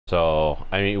So,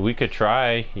 I mean, we could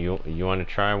try. You want to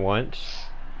try once?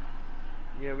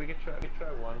 Yeah, we could try. We could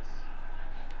try once.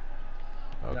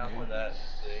 Okay. Down for that.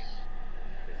 See.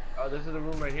 Oh, this is the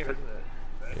room right here, isn't it?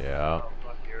 Right? Yeah. Oh,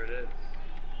 fuck, here it is.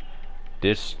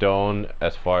 This stone,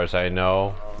 as far as I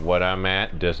know, Oh. what I'm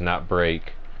at does not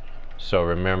break. So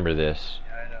remember this.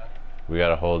 Yeah, I know. We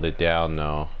gotta hold it down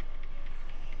though.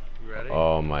 You ready?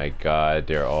 Oh my god,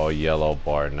 they're all yellow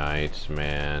bar knights,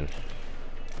 man.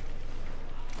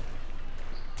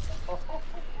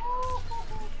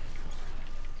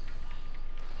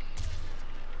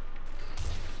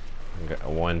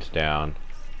 One's down.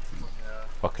 Yeah.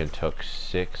 Fucking took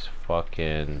 6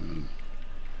 fucking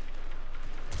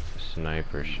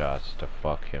sniper shots to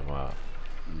fuck him up.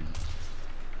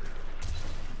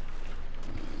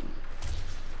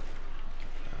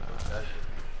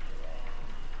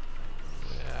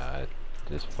 Yeah,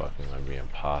 this fucking gonna be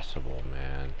impossible,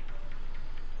 man.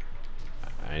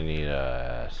 I need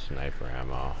a sniper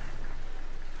ammo.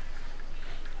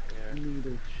 Yeah. Need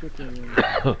a chicken.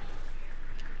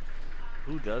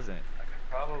 Who doesn't? I could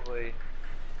probably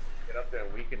get up there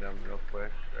and weaken them real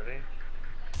quick. Ready?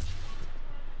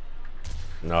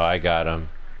 No, I got him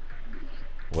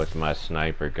with my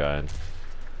sniper gun.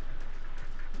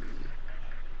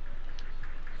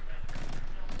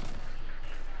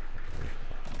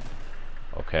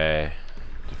 Okay,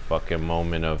 the fucking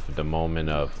moment of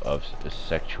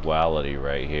sexuality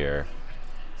right here.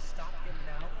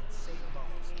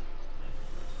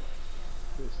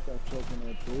 Just stop talking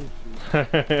that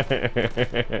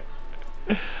bullshit.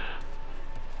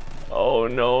 Oh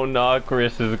no,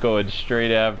 Nokris is going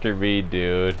straight after me,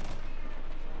 dude.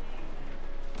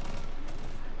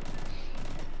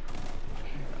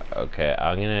 Okay,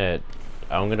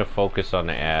 I'm gonna focus on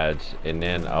the ads, and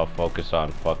then I'll focus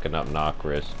on fucking up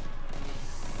Nokris.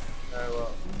 Alright,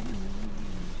 well.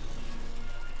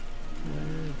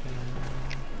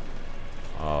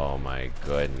 Oh my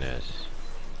goodness.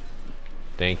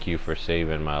 Thank you for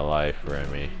saving my life,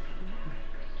 Remy.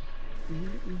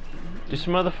 This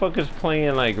motherfucker's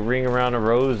playing like Ring Around the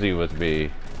Rosie with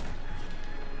me.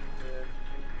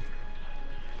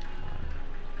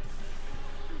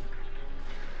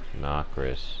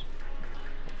 Nokris.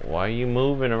 Why are you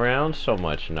moving around so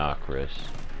much, Nokris?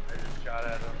 I just shot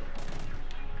at him.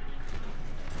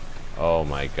 Oh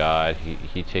my god,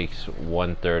 he takes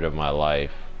 1/3 of my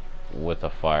life with a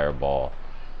fireball.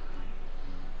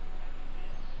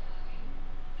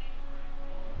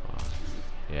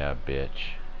 Yeah,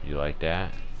 bitch. You like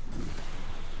that?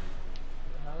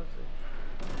 How is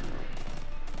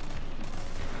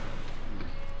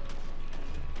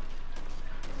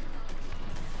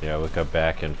it? Yeah, we go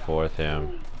back and forth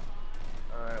him.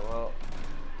 Alright, well.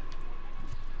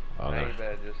 Oh, Now no. you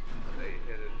better just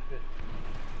hit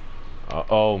it.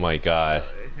 Oh my god.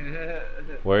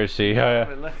 Where is he? Oh,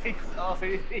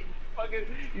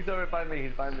 he's over behind me.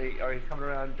 He's behind me. Or he's coming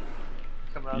around.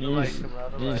 Coming around the right. Coming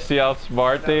around the You right. see how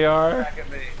smart they are? Back at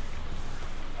me.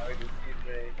 Oh, he just sees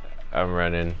me. I'm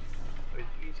running. Oh,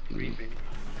 he's creepy.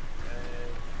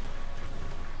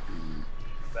 And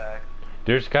back.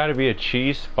 There's gotta be a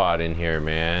cheese spot in here,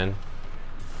 man.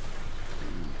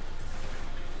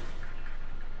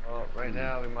 Well, right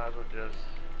now we might as well just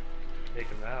take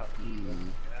him out.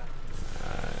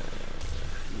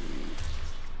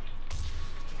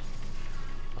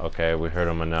 Okay, we heard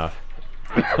him enough.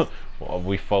 Well,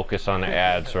 we focus on the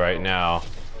ads right now.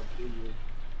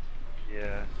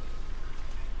 Yeah.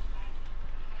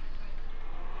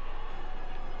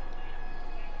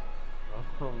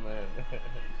 Oh man.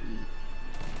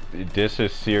 This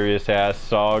is serious ass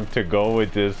song to go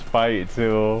with this fight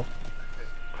too.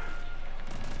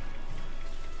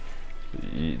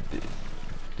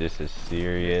 This is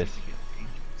serious.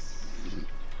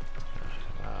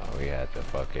 We had to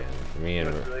fucking me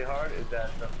and. What's really hard is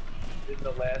that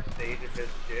the last stage of his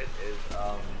shit is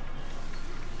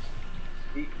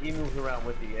he moves around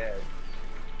with the edge.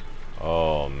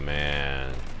 Oh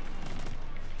man.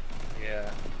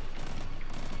 Yeah.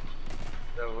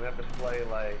 So we have to play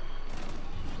like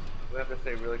we have to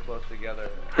stay really close together.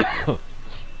 Oh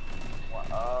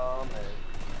man.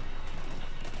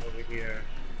 Over here.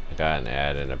 I got an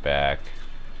ad in the back.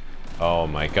 Oh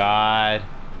my god.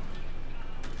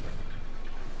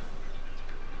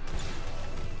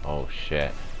 Oh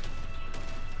shit.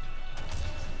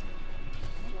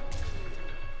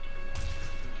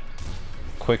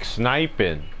 Quick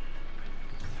sniping.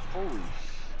 Holy sh!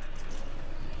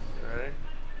 You ready?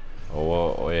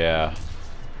 Oh yeah.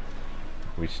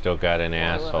 We still got an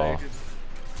asshole.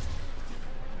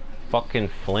 Fucking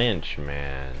flinch,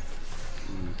 man.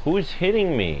 Who is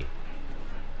hitting me?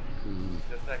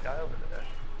 Just that guy over there.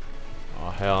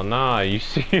 hell nah. You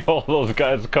see all those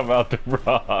guys come out the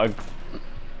rocks.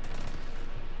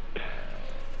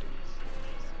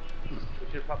 We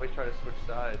should probably try to switch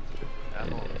sides.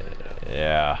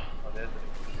 Yeah. Oh, there's a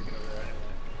ticket over there anyway.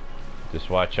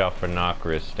 Just watch out for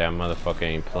nokris. That motherfucker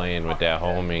ain't playing with that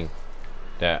homing.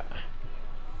 That.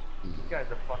 These guys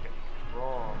are fucking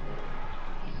strong.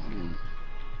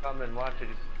 Coming, watch it.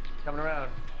 He's coming around.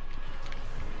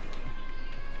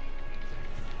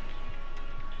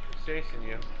 He's chasing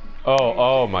you.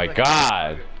 Oh my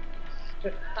god.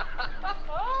 He's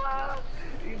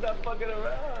not fucking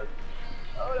around.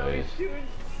 Oh no, he's shooting.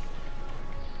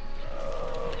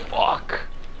 Oh. Fuck.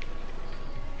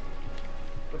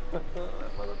 That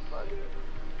motherfucker.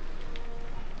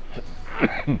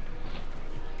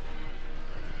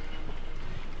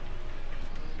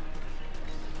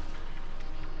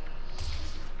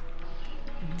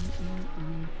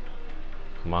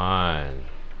 Come on.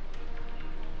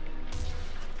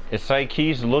 It's like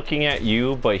he's looking at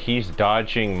you, but he's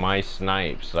dodging my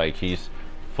snipes. Like he's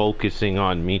focusing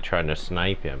on me trying to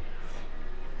snipe him.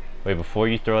 Wait, before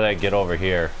you throw that, get over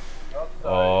here.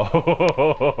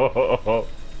 Oh.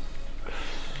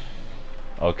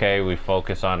 Okay, we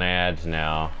focus on ads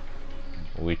now.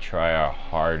 We try our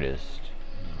hardest.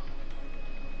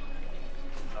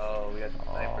 Oh, we got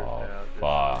snipers Oh, now.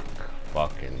 fuck.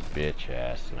 Fucking bitch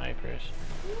ass snipers.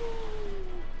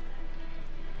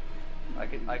 I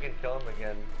can kill him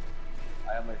again.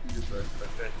 I have my super, but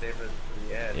should I save it for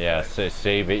the end? Yeah, right?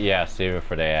 save it. Yeah, save it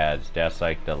for the ads. That's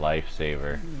like the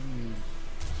lifesaver.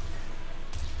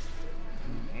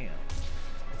 Damn.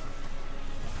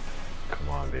 Come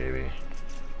on, baby.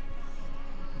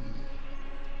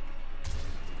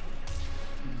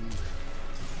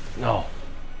 No.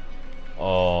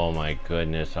 Oh my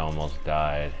goodness, I almost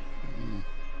died.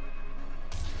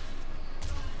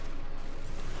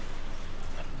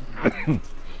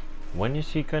 When is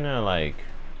he gonna like?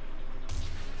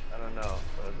 I don't know,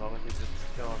 but as long as he's just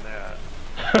killing that.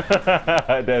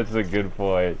 That's a good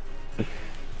point.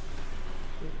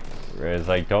 It's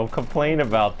like, don't complain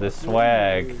about the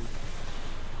swag.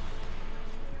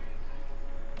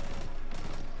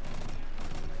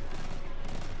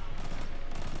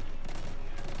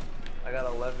 I got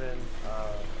 11.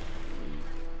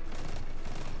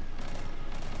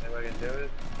 Anybody can do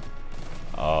it?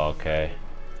 Oh, okay.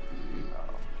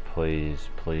 Please,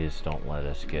 please don't let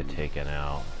us get taken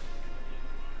out.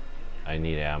 I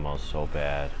need ammo so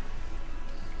bad.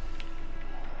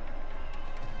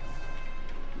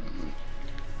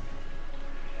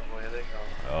 Oh, here they go.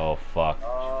 Oh, fuck.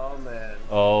 Oh, man.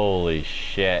 Holy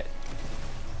shit.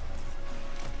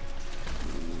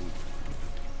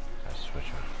 I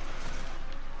switch on.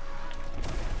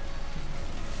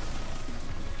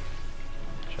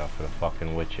 Watch out for the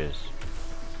fucking witches.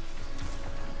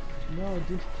 No,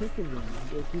 just ticket them.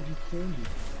 They'll give you candy.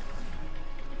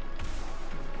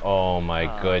 Oh my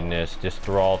goodness, this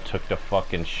thrall took the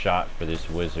fucking shot for this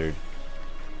wizard.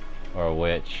 Or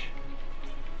witch.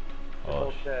 They're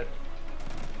both dead.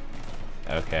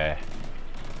 Okay.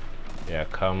 Yeah,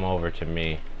 come over to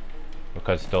me.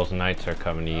 Because those knights are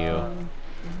coming to you.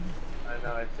 I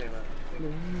know, I've seen it.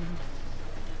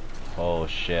 Oh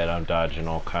shit, I'm dodging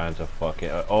all kinds of fucking...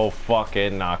 oh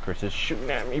fucking nokris is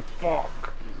shooting at me,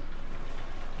 fuck!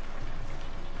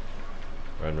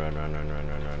 Run, run, run, run, run,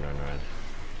 run, run, run,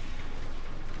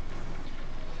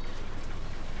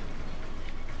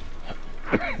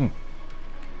 run.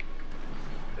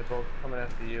 They're both coming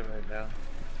after you right now.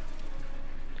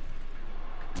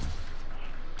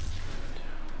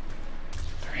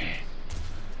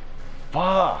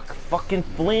 Fuck! Fucking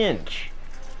flinch!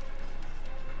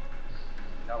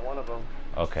 Got one of them.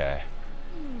 Okay.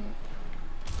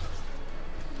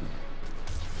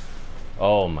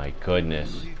 Oh my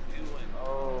goodness.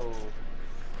 Oh.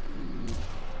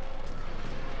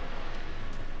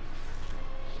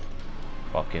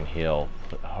 Fucking heal.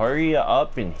 Hurry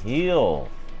up and heal.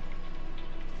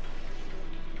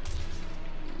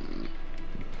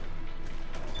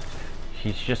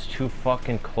 He's just too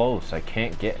fucking close. I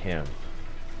can't get him.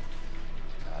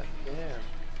 God damn.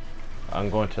 I'm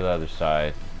going to the other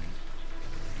side.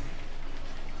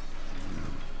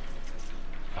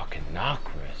 Fucking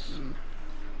nokris.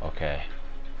 Okay.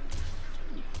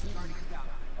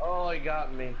 Oh, he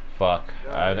got me. Fuck.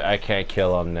 I can't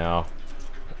kill him now.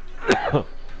 It's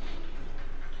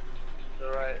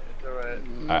alright, it's alright.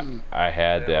 I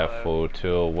had that fool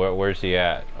too. Where's he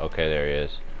at? Okay, there he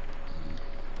is.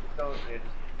 Don't,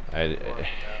 I,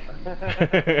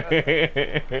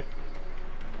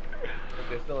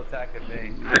 they're still attacking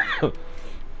me. That's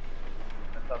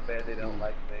how bad they don't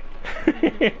like me.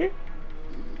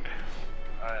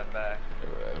 Alright, I'm back.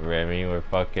 Remy, we're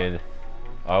fucking...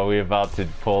 Are we about to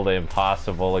pull the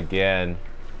impossible again?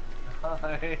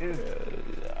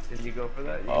 Did you go for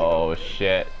that? Oh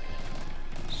shit.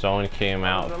 Someone came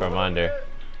out from under.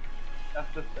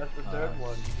 That's the third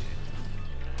one.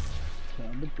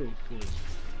 Time to go for it.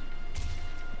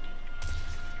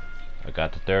 I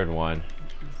got the third one.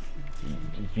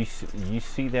 You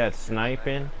see that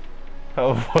sniping?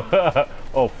 Oh,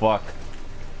 oh fuck.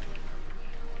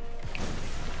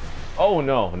 Oh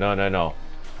no, no, no, no.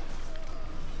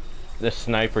 The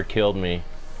sniper killed me.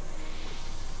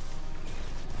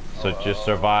 So just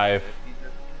survive.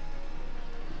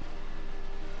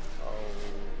 Oh,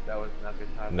 that was not good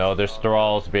time. No, there's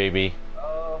thralls, baby.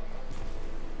 Oh.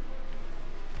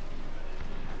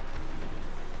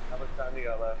 How much time you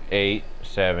got left? 8,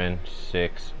 7,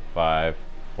 6, 5,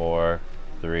 4,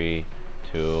 3,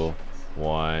 2,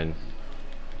 1.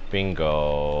 Bingo.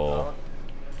 Oh.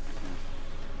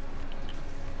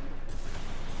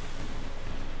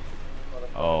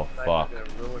 Oh fuck.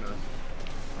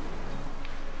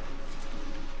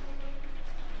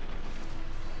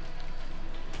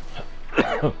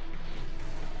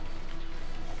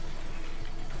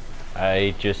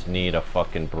 I just need a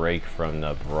fucking break from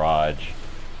the barrage.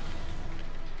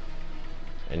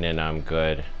 And then I'm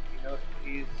good.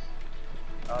 You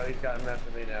know, he's gotten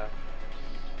after me now.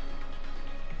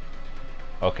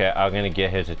 Okay, I'm gonna get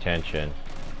his attention.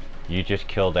 You just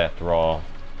killed that thrall.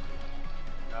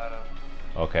 Got him.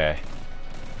 Okay.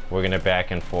 We're gonna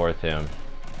back and forth him.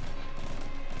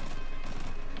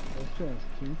 That sounds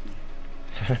kinky.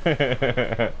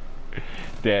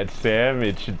 That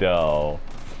sandwich though.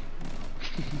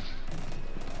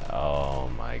 Oh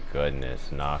my goodness,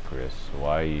 Nokris,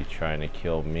 why are you trying to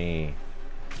kill me?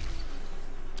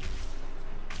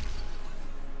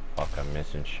 Fuck, I'm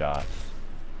missing shots.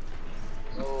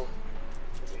 Oh,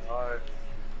 it's gonna be hard.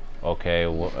 Okay,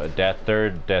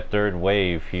 that third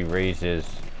wave, he raises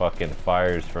fucking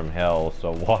fires from hell,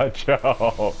 so watch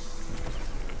out.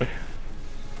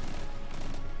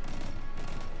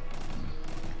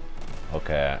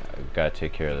 Okay, I gotta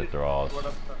take care of the thralls.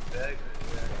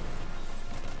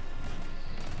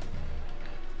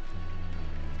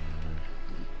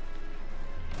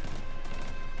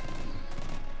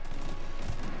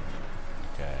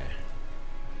 Okay.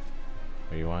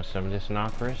 You want some of this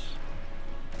Nokris?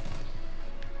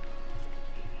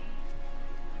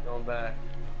 Going back.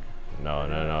 No,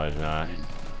 no, no, it's not.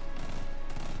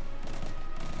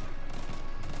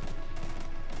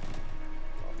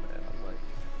 Oh man, I'm like...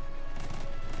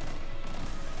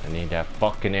 I need that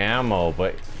fucking ammo,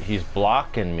 but he's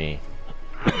blocking me.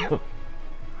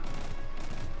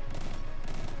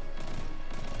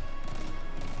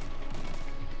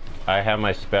 I have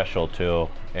my special too,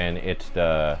 and it's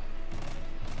the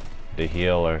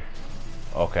healer.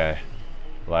 Okay,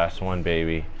 last one,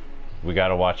 baby. We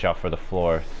gotta watch out for the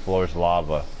floor. Floor's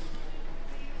lava.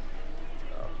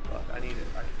 Oh fuck, I need it.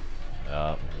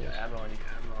 Uh, Yeah, ammo, I need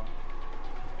ammo.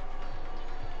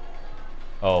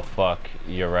 oh fuck,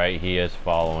 you're right, he is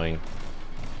following.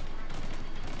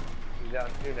 He's down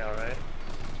 2 now, right?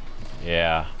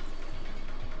 Yeah.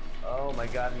 Oh my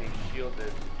god, and he's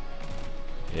shielded.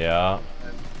 Yeah.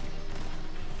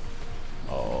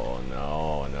 Oh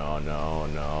no, no, no,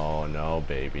 no, no,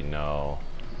 baby, no.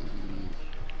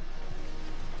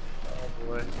 Oh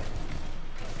boy.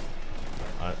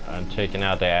 I'm taking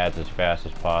out the ads as fast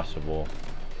as possible.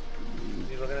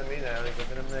 He's looking at me now, he's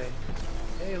looking at me.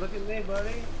 Hey, look at me,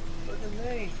 buddy. Look at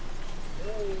me.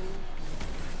 Hey.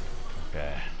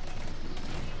 Okay.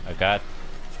 I got...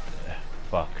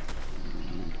 Fuck.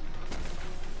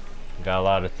 Got a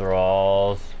lot of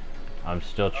thralls. I'm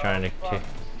still trying to kick...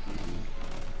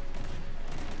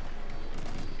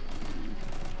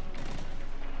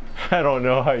 I don't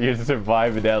know how you're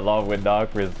surviving that long with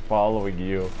Nokris following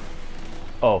you.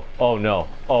 Oh, oh no,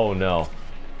 oh no.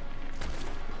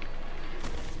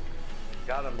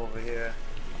 Got him over here.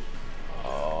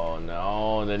 Oh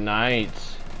no, the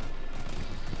knights.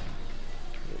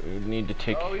 We need to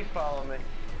take... Oh, he's following me.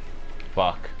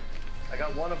 Fuck. I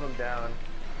got one of them down.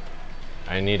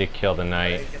 I need to kill the I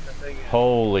knight. didn't get the thing in.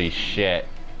 Holy shit.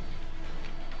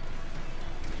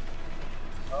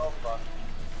 Oh, fuck.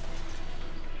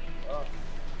 Oh.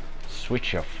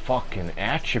 Switch your fucking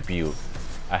attribute.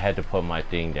 I had to put my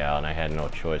thing down. I had no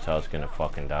choice. I was gonna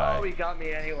fucking die. Oh, he got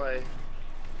me anyway.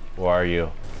 Where are you?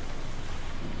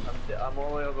 I'm all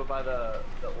the way over by the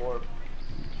orb.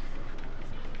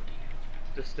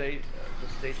 Just stay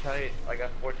tight. I got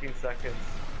 14 seconds.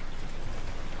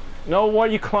 No, why are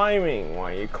you climbing?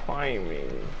 Why are you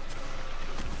climbing?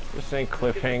 This ain't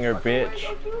cliffhanger, bitch.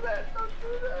 Don't do that. Don't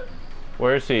do that.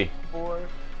 Where is he? 4,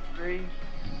 3,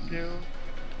 too?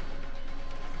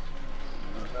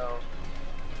 No.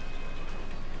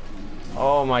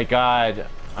 Oh my god.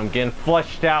 I'm getting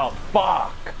flushed out.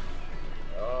 Fuck!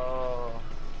 Oh.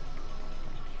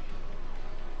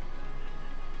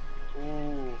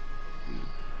 Ooh.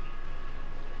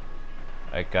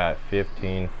 I got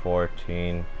 15,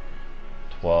 14,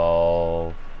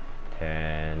 12,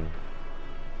 10,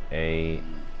 8,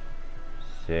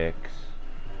 6,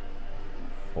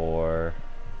 4,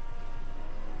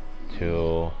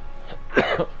 2.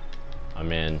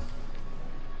 I'm in.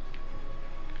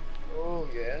 Oh,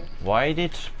 yeah. Why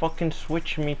did it fucking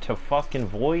switch me to fucking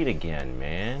void again,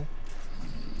 man?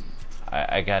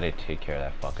 I gotta take care of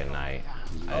that fucking knight.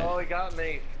 Oh, he got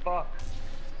me. Fuck.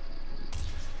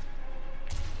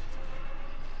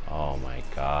 Oh my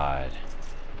god.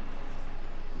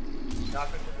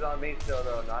 Nokris is on me still,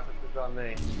 though. Nokris is on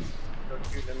me. Still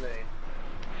shooting at me.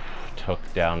 Took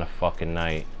down a fucking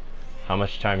knight. How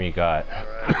much time you got?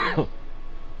 Alright.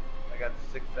 I got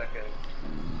 6 seconds.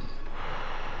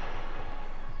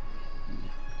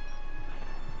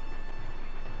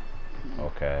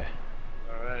 Okay.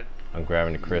 Alright. I'm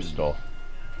grabbing the crystal.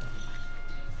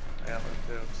 I got one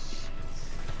too.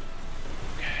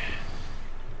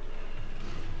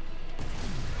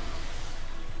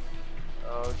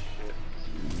 Oh shit.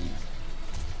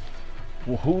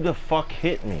 Well, who the fuck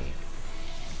hit me?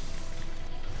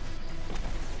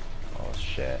 Oh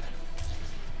shit.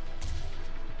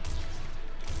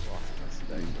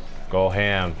 Go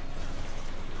ham.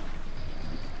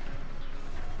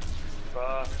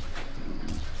 Fuck.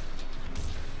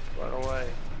 Run away.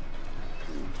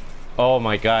 Oh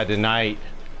my god, the knight.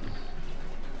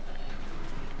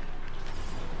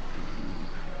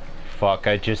 Fuck,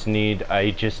 I just need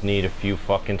a few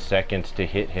fucking seconds to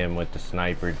hit him with the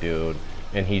sniper, dude.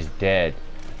 And he's dead.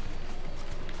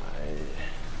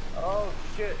 Oh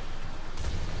shit.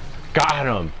 Got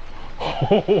him!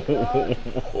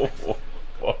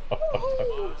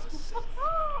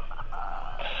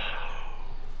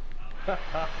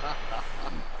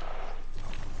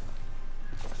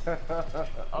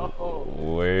 Oh,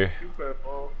 we're super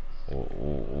full.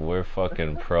 we're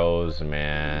fucking pros,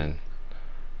 man.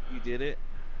 You did it?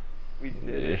 We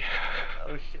did it.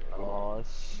 Oh shit. Oh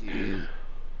shit.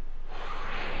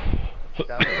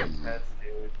 That was intense,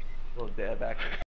 dude. Little dab back.